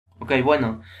Ok,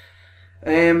 bueno.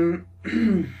 Em,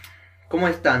 ¿Cómo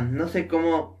están? No sé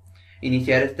cómo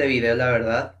iniciar este video, la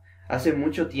verdad. Hace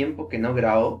mucho tiempo que no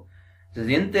grabo. Se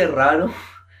siente raro.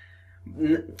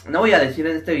 No voy a decir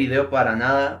en este video para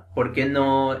nada por qué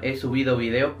no he subido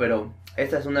video, pero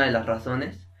esta es una de las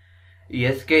razones. Y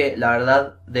es que, la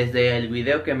verdad, desde el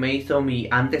video que me hizo mi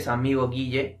antes amigo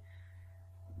Guille,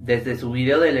 desde su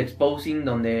video del exposing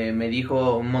donde me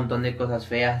dijo un montón de cosas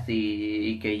feas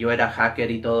y que yo era hacker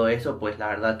y todo eso, pues la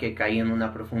verdad que caí en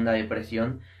una profunda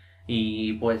depresión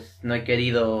y pues no he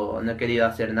querido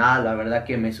hacer nada. La verdad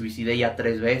que me suicidé ya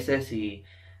 3 veces y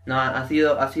no, ha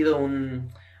sido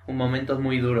un momentos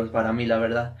muy duros para mí, la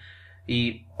verdad.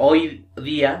 Y hoy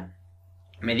día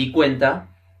me di cuenta,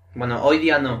 bueno, hoy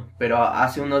día no, pero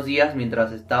hace unos días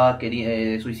mientras estaba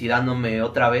suicidándome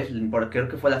otra vez, porque creo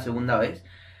que fue la segunda vez,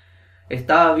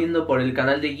 estaba viendo por el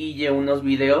canal de Guille unos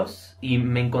videos y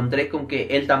me encontré con que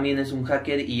él también es un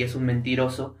hacker y es un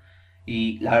mentiroso.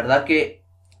 Y la verdad que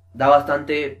da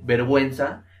bastante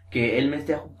vergüenza que él me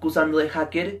esté acusando de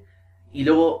hacker y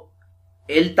luego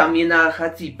él también haga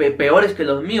hacks y peores que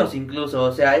los míos incluso.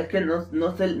 O sea, es que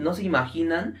no se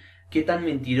imaginan qué tan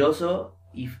mentiroso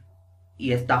y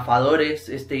estafador es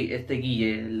este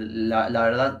Guille. La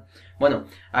verdad. Bueno,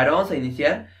 ahora vamos a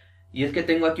iniciar. Y es que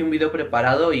tengo aquí un video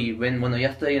preparado y ven, bueno, ya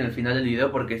estoy en el final del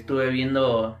video porque estuve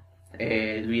viendo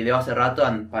el video hace rato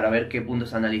para ver qué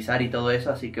puntos analizar y todo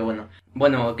eso, así que bueno.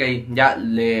 Bueno, ok, ya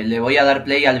le voy a dar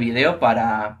play al video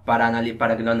para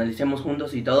que lo analicemos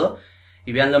juntos y todo,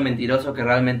 y vean lo mentiroso que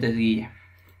realmente es Guille.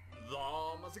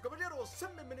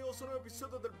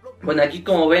 Bueno, aquí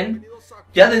como ven,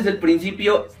 ya desde el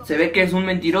principio se ve que es un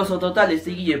mentiroso total este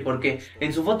Guille, porque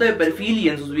en su foto de perfil y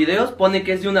en sus videos pone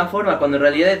que es de una forma, cuando en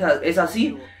realidad es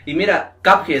así. Y mira,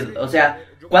 Cuphead, o sea,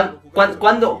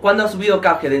 ¿cuándo ha subido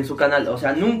Cuphead en su canal? O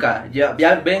sea, nunca,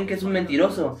 ya ven que es un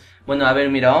mentiroso. Bueno, a ver,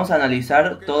 mira, vamos a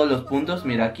analizar todos los puntos.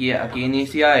 Mira, aquí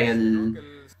inicia el...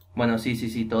 Bueno,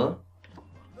 sí, todo.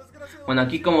 Bueno,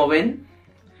 aquí como ven,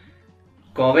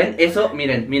 eso,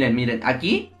 miren,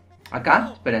 aquí,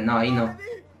 acá, esperen, no, ahí no.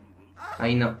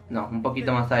 Ahí no, un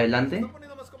poquito más adelante.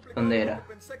 ¿Dónde era?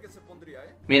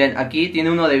 Miren, aquí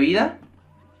tiene uno de vida.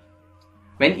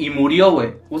 ¿Ven? Y murió,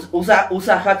 güey. Usa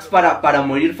hacks para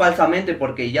morir falsamente,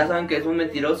 porque ya saben que es un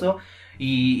mentiroso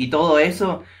y todo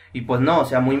eso. Y pues no, o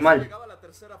sea, muy mal.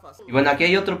 Y bueno, aquí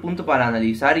hay otro punto para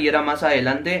analizar y era más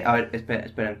adelante. A ver,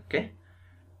 esperen, ¿qué?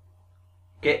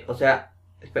 ¿Qué? O sea,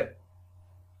 esperen.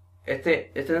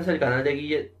 Este no es el canal de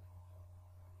Guille.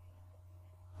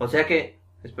 O sea que...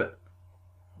 Espera.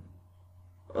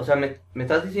 O sea, ¿me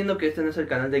estás diciendo que este no es el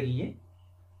canal de Guille?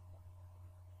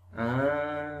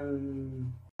 Ah...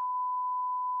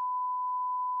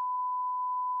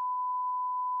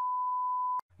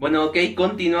 Bueno, ok,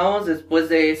 continuamos después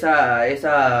de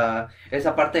esa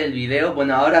parte del video.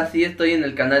 Bueno, ahora sí estoy en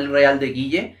el canal real de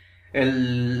Guille.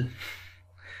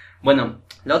 Bueno,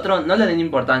 lo otro, no le den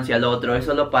importancia al otro, es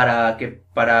solo para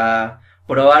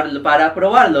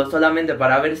probarlo, solamente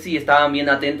para ver si estaban bien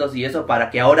atentos y eso, para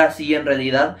que ahora sí en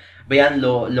realidad vean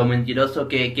lo mentiroso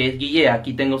que es Guille.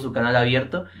 Aquí tengo su canal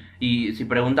abierto y si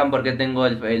preguntan por qué tengo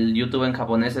el YouTube en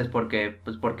japonés es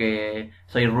porque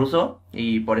soy ruso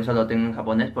y por eso lo tengo en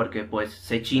japonés, porque pues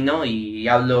sé chino y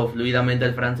hablo fluidamente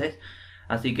el francés.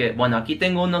 Así que, bueno, aquí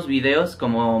tengo unos videos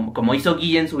como hizo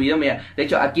Guille en su video. Mira, de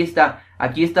hecho, aquí está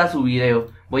su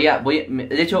video.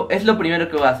 De hecho, es lo primero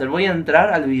que voy a hacer. Voy a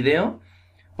entrar al video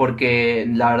porque,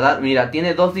 la verdad, mira,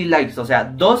 tiene 2 dislikes. O sea,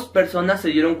 2 personas se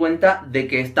dieron cuenta de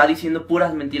que está diciendo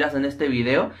puras mentiras en este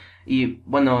video. Y,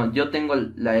 bueno, yo tengo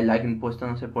el like impuesto,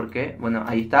 no sé por qué. Bueno,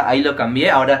 ahí está, ahí lo cambié.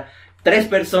 Ahora, 3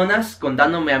 personas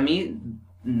contándome a mí,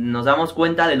 nos damos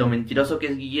cuenta de lo mentiroso que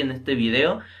es Guille en este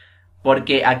video.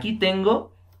 Porque aquí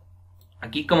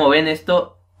como ven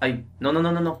esto, ay, no,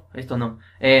 esto no.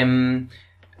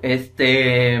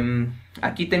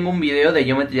 Aquí tengo un video de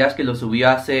Geometry Dash que lo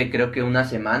subió hace creo que una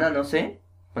semana, no sé.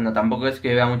 Bueno, tampoco es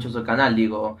que vea mucho su canal,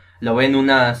 digo, lo ven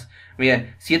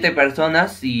miren, 7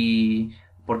 personas y...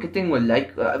 ¿Por qué tengo el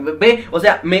like? Ve, o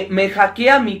sea, me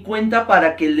hackea mi cuenta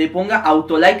para que le ponga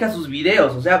autolike a sus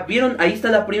videos. O sea, ¿vieron? Ahí está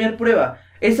la primer prueba.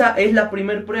 Esa es la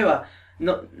primer prueba.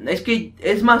 No, es que,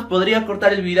 es más, podría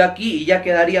cortar el video aquí y ya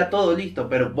quedaría todo listo.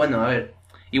 Pero bueno, a ver.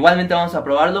 Igualmente vamos a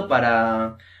probarlo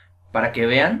para que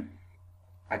vean.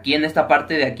 Aquí en esta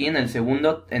parte de aquí, en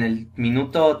el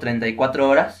minuto 34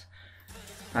 horas.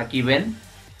 Aquí ven.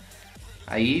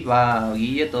 Ahí va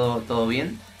Guille, todo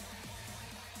bien.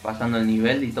 Pasando el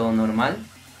nivel y todo normal.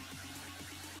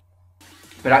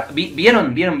 Pero,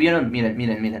 ¿vieron?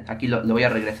 Miren. Aquí lo voy a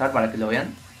regresar para que lo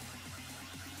vean.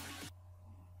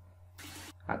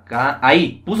 Acá,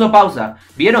 ahí, puso pausa.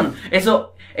 ¿Vieron?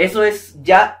 Eso es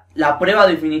ya la prueba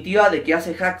definitiva de que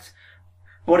hace hacks.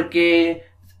 Porque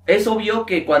es obvio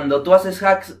que cuando tú haces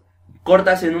hacks,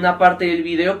 cortas en una parte del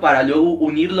video para luego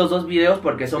unir los dos videos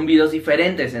porque son videos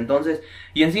diferentes. Entonces,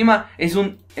 y encima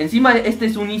este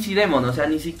es un easy demon, o sea,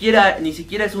 ni siquiera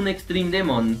es un extreme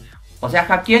demon. O sea,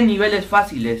 hackeé en niveles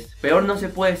fáciles. Peor no se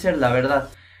puede ser, la verdad.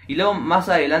 Y luego más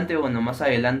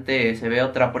adelante se ve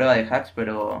otra prueba de hacks,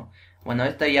 pero bueno,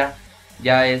 esta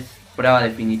ya es prueba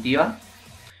definitiva.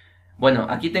 Bueno,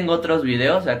 aquí tengo otros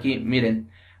videos, aquí,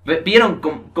 miren. ¿Vieron?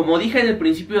 Como dije en el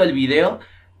principio del video,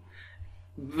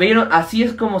 ¿vieron? Así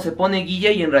es como se pone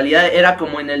Guille y en realidad era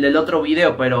como en el del otro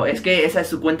video, pero es que esa es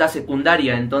su cuenta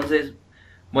secundaria, entonces,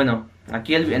 bueno,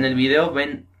 aquí en el video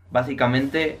ven,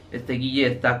 básicamente, este Guille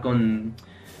está con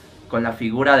la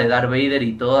figura de Darth Vader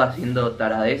y todo haciendo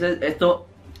taradeces. Esto,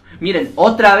 miren,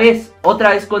 otra vez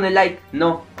con el like,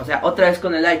 no, o sea, otra vez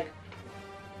con el like.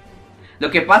 Lo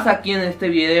que pasa aquí en este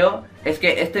video es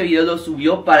que este video lo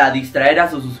subió para distraer a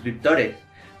sus suscriptores,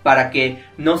 para que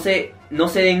no se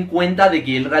den cuenta de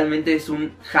que él realmente es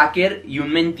un hacker y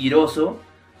un mentiroso.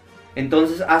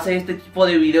 Entonces hace este tipo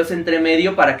de videos entre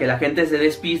medio para que la gente se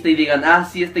despiste y digan, ah,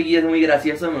 sí, este guía es muy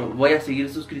gracioso, me voy a seguir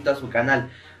suscrito a su canal.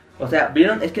 O sea,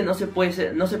 ¿vieron? Es que no se puede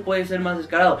ser más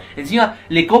descarado. Encima,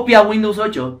 le copia a Windows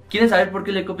 8. ¿Quieren saber por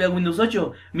qué le copia a Windows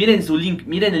 8? Miren su link,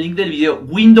 miren el link del video.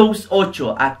 Windows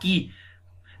 8, aquí.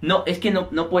 No, es que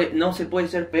no se puede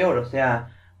ser peor. O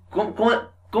sea,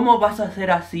 ¿cómo vas a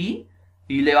hacer así?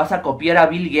 ¿Y le vas a copiar a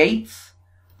Bill Gates?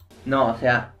 No, o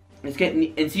sea, es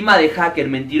que encima de hacker,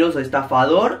 mentiroso,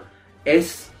 estafador,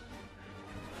 es...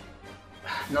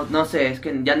 No sé, es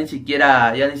que ya ni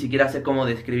siquiera sé cómo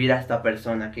describir a esta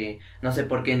persona, que no sé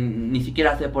por qué, ni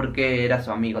siquiera sé por qué era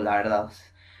su amigo, la verdad.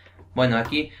 Bueno,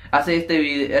 aquí hace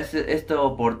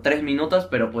esto por 3 minutos,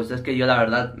 pero pues es que yo la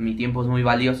verdad, mi tiempo es muy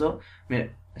valioso. Mira,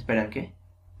 esperen, ¿qué?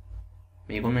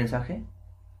 ¿Me llegó un mensaje?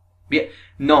 Bien,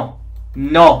 no,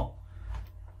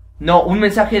 un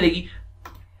mensaje de Guille.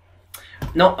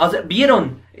 No, o sea,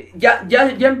 ¿vieron? Ya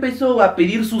empezó a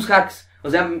pedir sus hacks. O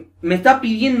sea, me está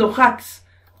pidiendo hacks.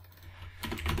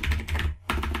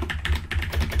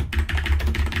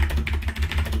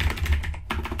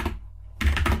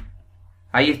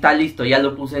 Ahí está, listo, ya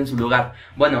lo puse en su lugar.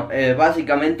 Bueno,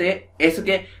 básicamente, eso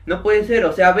que no puede ser.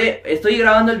 O sea, ve, estoy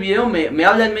grabando el video, me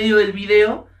habla en medio del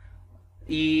video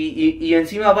y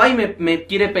encima va y me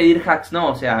quiere pedir hacks. No,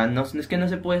 o sea, no, es que no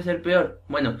se puede ser peor.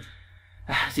 Bueno,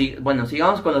 sí, bueno,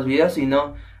 sigamos con los videos, si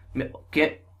no...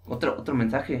 ¿Qué? ¿Otro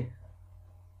mensaje?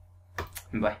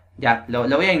 Bueno, ya, lo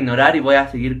voy a ignorar y voy a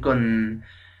seguir con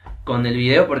el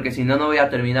video porque si no, no voy a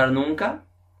terminar nunca.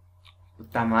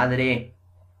 Puta madre.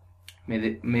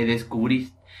 Me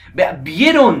descubriste. Vea,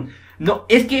 ¿vieron? No,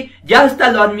 es que ya hasta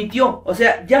lo admitió. O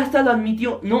sea, ya hasta lo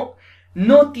admitió. No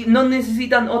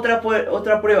necesitan otra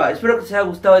prueba. Espero que les haya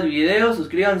gustado el video.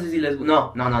 Suscríbanse si les...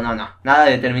 No. Nada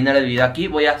de terminar el video aquí.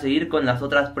 Voy a seguir con las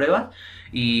otras pruebas.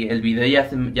 Y el video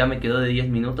ya me quedó de 10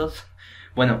 minutos.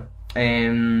 Bueno,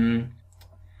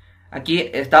 aquí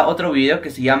está otro video que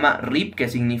se llama RIP, que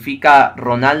significa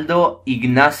Ronaldo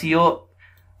Ignacio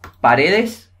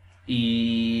Paredes.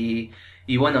 Y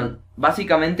bueno,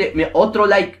 básicamente, otro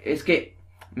like, es que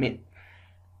me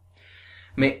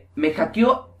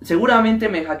hackeó, seguramente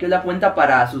me hackeó la cuenta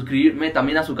para suscribirme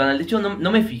también a su canal. De hecho,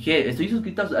 no me fijé, estoy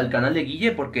suscrito al canal de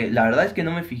Guille porque la verdad es que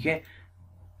no me fijé.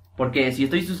 Porque si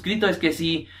estoy suscrito es que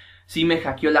sí me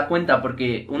hackeó la cuenta,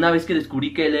 porque una vez que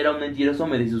descubrí que él era un mentiroso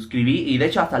me desuscribí y de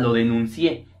hecho hasta lo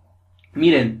denuncié.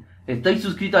 Miren, estoy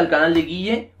suscrito al canal de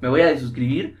Guille, me voy a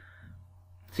desuscribir.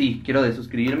 Sí, quiero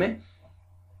desuscribirme.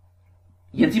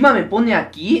 Y encima me pone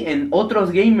aquí en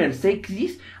otros gamers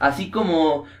sexys, así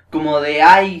como de,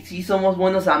 ay, sí somos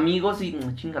buenos amigos y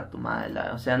chinga tu madre,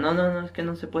 o sea, no, es que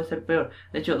no se puede ser peor.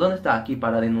 De hecho, ¿dónde está aquí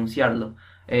para denunciarlo?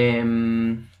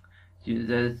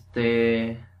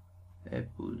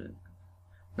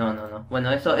 No.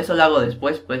 Bueno, eso lo hago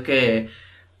después, pues que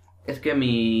es que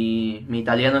mi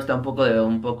italiano está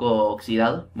un poco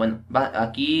oxidado. Bueno,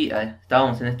 aquí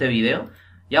estábamos en este video.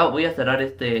 Ya voy a cerrar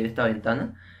esta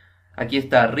ventana. Aquí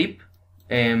está RIP.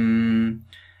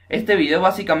 Este video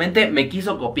básicamente me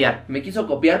quiso copiar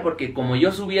porque como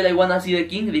yo subí el I Wanna See the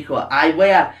King, dijo, ay,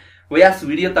 voy a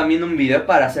subir yo también un video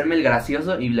para hacerme el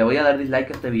gracioso y le voy a dar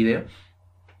dislike a este video.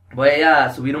 Voy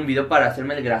a subir un video para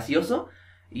hacerme el gracioso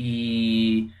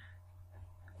y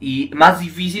más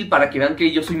difícil para que vean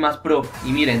que yo soy más pro.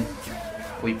 Y miren,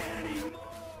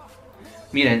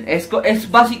 miren, es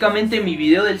básicamente mi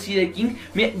video del See the King.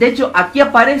 De hecho, aquí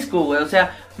aparezco, güey, o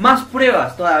sea, más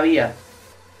pruebas todavía.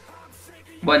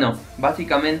 Bueno,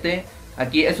 básicamente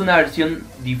Aquí es una versión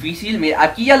difícil. Mira,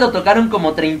 aquí ya lo tocaron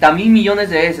como 30.000 millones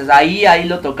de veces. Ahí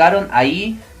lo tocaron,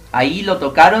 ahí lo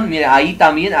tocaron. Mira, ahí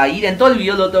también, ahí en todo el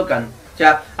video lo tocan. O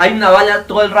sea, hay una bala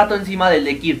todo el rato encima del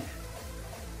de Kirk.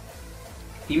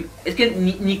 Y es que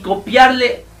ni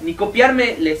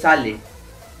copiarme le sale.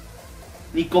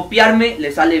 Ni copiarme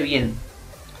le sale bien.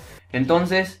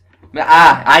 Entonces,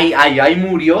 ahí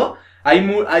murió.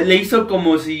 Le hizo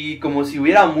como si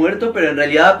hubiera muerto, pero en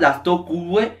realidad aplastó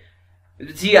Cube.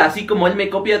 Sí, así como él me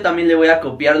copia, también le voy a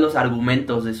copiar los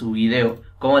argumentos de su video.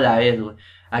 ¿Cómo la ves, güey?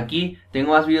 Aquí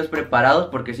tengo más videos preparados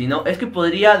porque si no, es que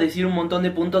podría decir un montón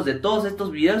de puntos de todos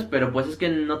estos videos, pero pues es que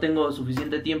no tengo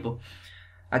suficiente tiempo.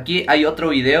 Aquí hay otro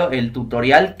video, el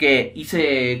tutorial que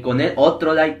hice con él.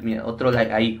 Otro like, mira, otro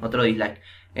like, ahí, otro dislike.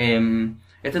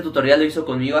 Este tutorial lo hizo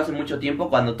conmigo hace mucho tiempo,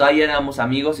 cuando todavía éramos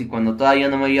amigos y cuando todavía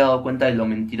no me había dado cuenta de lo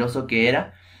mentiroso que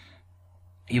era.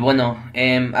 Y bueno,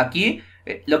 aquí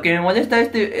lo que me molesta,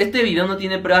 este video no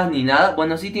tiene pruebas ni nada.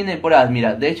 Bueno, sí tiene pruebas,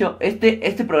 mira. De hecho,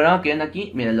 este programa que ven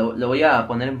aquí, mira, lo voy a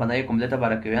poner en pantalla completa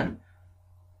para que vean.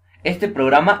 Este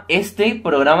programa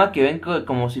que ven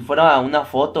como si fuera una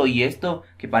foto y esto,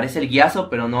 que parece el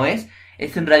guiazo, pero no es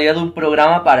en realidad un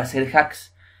programa para hacer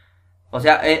hacks. O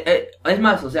sea, es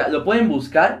más, o sea, lo pueden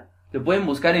buscar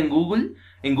en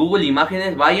Google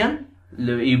Imágenes, vayan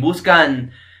y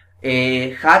buscan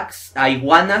hacks a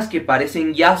iguanas que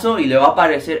parecen guiazo y le va a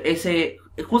aparecer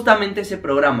justamente ese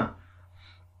programa.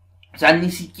 O sea,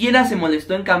 ni siquiera se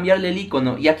molestó en cambiarle el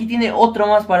icono. Y aquí tiene otro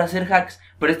más para hacer hacks,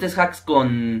 pero este es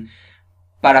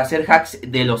para hacer hacks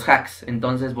de los hacks.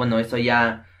 Entonces, bueno, eso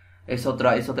ya es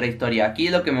otra historia. Aquí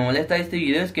lo que me molesta de este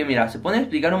video es que, mira, se pone a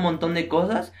explicar un montón de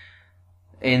cosas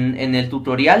en el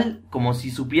tutorial, como si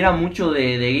supiera mucho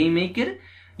de Game Maker,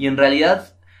 y en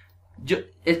realidad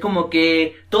es como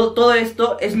que todo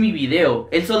esto es mi video.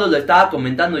 Él solo lo estaba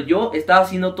comentando, yo estaba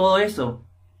haciendo todo eso.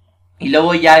 Y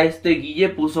luego ya Guille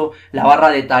puso la barra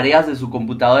de tareas de su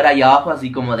computadora ahí abajo,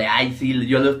 así como de, ay, sí,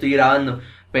 yo lo estoy grabando.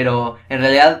 Pero en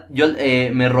realidad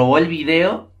me robó el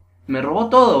video, me robó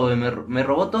todo, me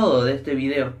robó todo de este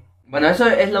video. Bueno, eso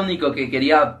es lo único que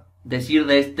quería decir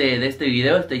de este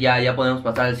video. Ya podemos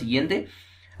pasar al siguiente.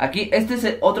 Aquí, este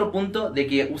es otro punto de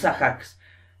que usa hacks.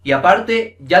 Y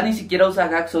aparte, ya ni siquiera usa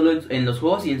hacks solo en los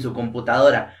juegos y en su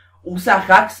computadora. Usa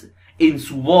hacks en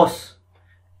su voz.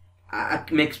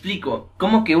 Me explico.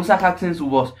 ¿Cómo que usa hacks en su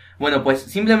voz? Bueno, pues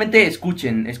simplemente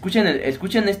escuchen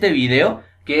este video,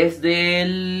 que es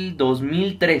del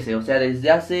 2013, o sea,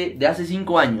 de hace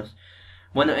 5 años.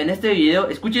 Bueno, en este video,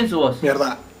 escuchen su voz.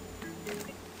 Mierda.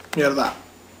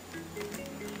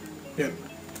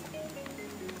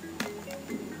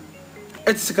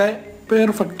 Este se cae,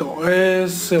 perfecto.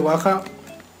 Se baja.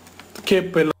 Qué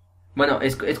pelo. Bueno,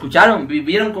 ¿escucharon?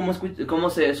 ¿Vieron cómo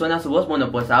se suena su voz? Bueno,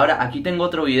 pues ahora aquí tengo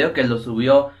otro video que lo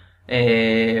subió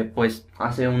pues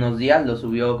hace unos días, lo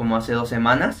subió como hace 2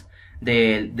 semanas,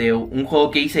 de un juego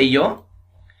que hice yo.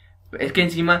 Es que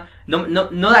encima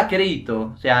no da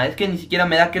crédito, o sea, es que ni siquiera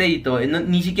me da crédito,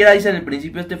 ni siquiera dice en el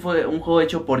principio este fue un juego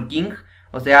hecho por King,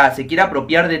 o sea, se quiere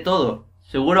apropiar de todo.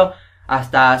 Seguro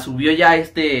hasta subió ya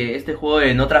este juego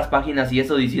en otras páginas y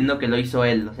eso diciendo que lo hizo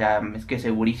él, o sea, es que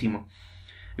segurísimo.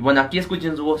 Y bueno, aquí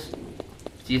escuchen su voz.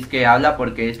 Si es que habla,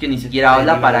 porque es que ni siquiera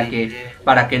habla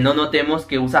para que no notemos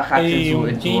que usa hacks en su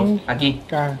voz. Aquí.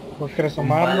 Acá, ¿quieres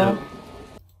tomarlo?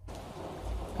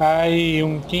 Hay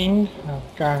un king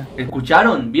acá.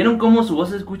 ¿Escucharon? ¿Vieron cómo su voz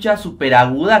se escucha súper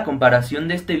aguda a comparación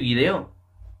de este video?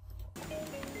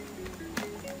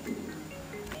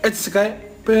 Este se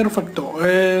cae, perfecto.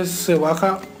 Se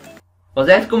baja. O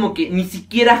sea, es como que ni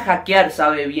siquiera hackear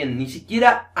sabe bien, ni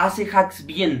siquiera hace hacks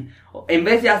bien. En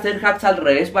vez de hacer hacks al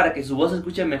revés para que su voz se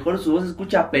escuche mejor, su voz se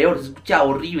escucha peor, se escucha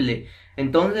horrible.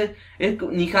 Entonces,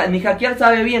 ni hackear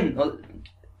sabe bien.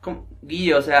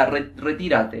 Guille, o sea,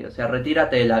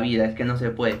 retírate de la vida, es que no se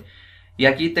puede. Y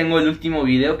aquí tengo el último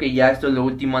video, que ya esto es lo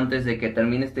último antes de que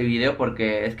termine este video,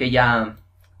 porque es que ya,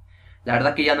 la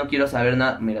verdad que ya no quiero saber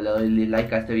nada. Mira, le doy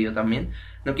like a este video también.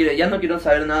 Ya no quiero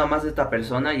saber nada más de esta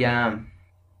persona, ya,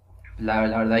 la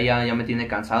verdad ya me tiene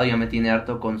cansado, ya me tiene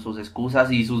harto con sus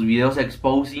excusas y sus videos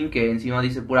exposing, que encima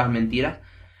dice puras mentiras.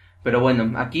 Pero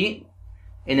bueno, aquí,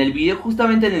 en el video,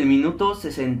 justamente en el minuto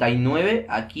 69,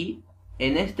 aquí,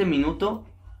 en este minuto,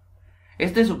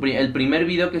 este es el primer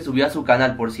video que subió a su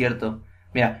canal, por cierto.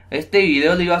 Mira, este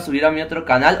video lo iba a subir a mi otro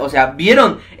canal, o sea,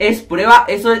 ¿vieron? Es prueba,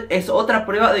 eso es otra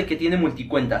prueba de que tiene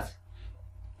multicuentas.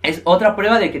 Es otra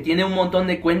prueba de que tiene un montón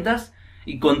de cuentas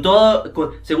y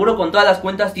seguro con todas las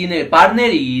cuentas tiene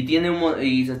partner y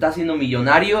y se está haciendo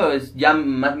millonario, es ya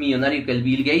más millonario que el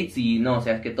Bill Gates y no, o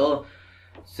sea, es que todo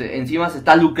encima se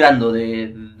está lucrando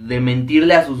de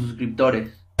mentirle a sus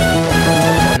suscriptores.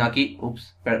 Bueno, aquí,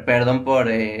 ups, perdón por...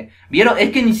 ¿Vieron?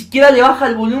 Es que ni siquiera le baja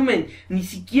el volumen. Ni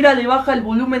siquiera le baja el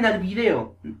volumen al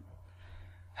video.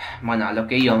 Bueno, a lo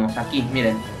que íbamos. Aquí,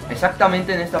 miren.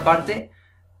 Exactamente en esta parte.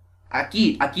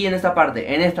 Aquí en esta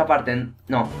parte. En esta parte.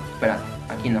 No, espera.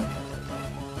 Aquí no.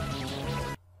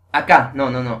 Acá,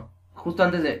 no. Justo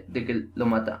antes de que lo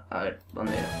mata. A ver,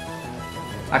 ¿dónde era?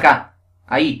 Acá,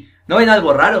 ahí. ¿No ven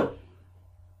algo raro?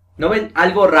 ¿No ven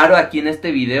algo raro aquí en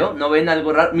este video? ¿No ven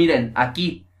algo raro? Miren,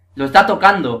 aquí. Lo está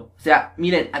tocando. O sea,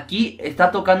 miren, aquí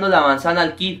está tocando la manzana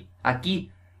al Kid.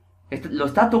 Aquí. Lo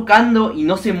está tocando y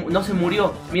no se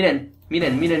murió. Miren.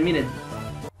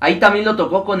 Ahí también lo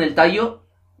tocó con el tallo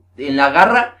en la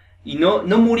garra y no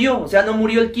murió. O sea, no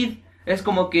murió el Kid. Es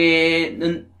como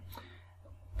que...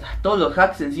 todos los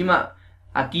hacks encima.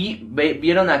 Aquí,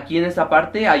 vieron aquí en esta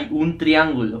parte hay un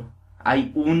triángulo.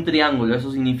 Hay un triángulo.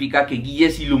 Eso significa que Guille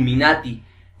es Illuminati.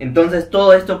 Entonces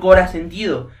todo esto cobra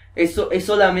sentido. Eso es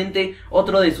solamente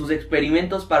otro de sus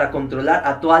experimentos para controlar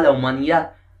a toda la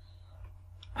humanidad.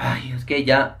 Ay, es que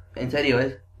ya, en serio,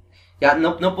 ya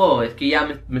no puedo, es que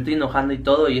ya me estoy enojando y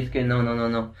todo, y es que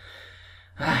no.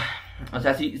 O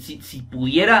sea, si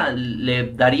pudiera,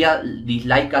 le daría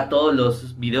dislike a todos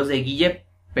los videos de Guille,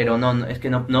 pero no, es que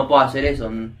no puedo hacer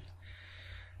eso.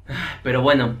 Pero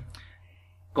bueno,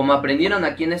 como aprendieron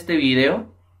aquí en este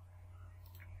video,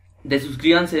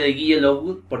 desuscríbanse de Guille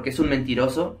Lovegood, porque es un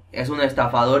mentiroso, es un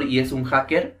estafador y es un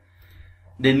hacker.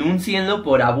 Denúncienlo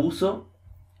por abuso.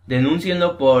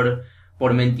 Denúncienlo por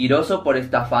mentiroso, por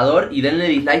estafador, y denle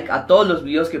dislike a todos los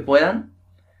videos que puedan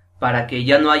para que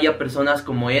ya no haya personas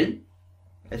como él.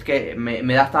 Es que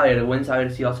me da hasta vergüenza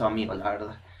haber sido su amigo, la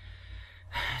verdad.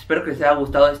 Espero que les haya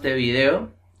gustado este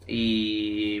video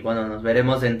y bueno, nos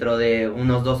veremos dentro de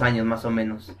unos 2 años más o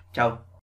menos. Chao.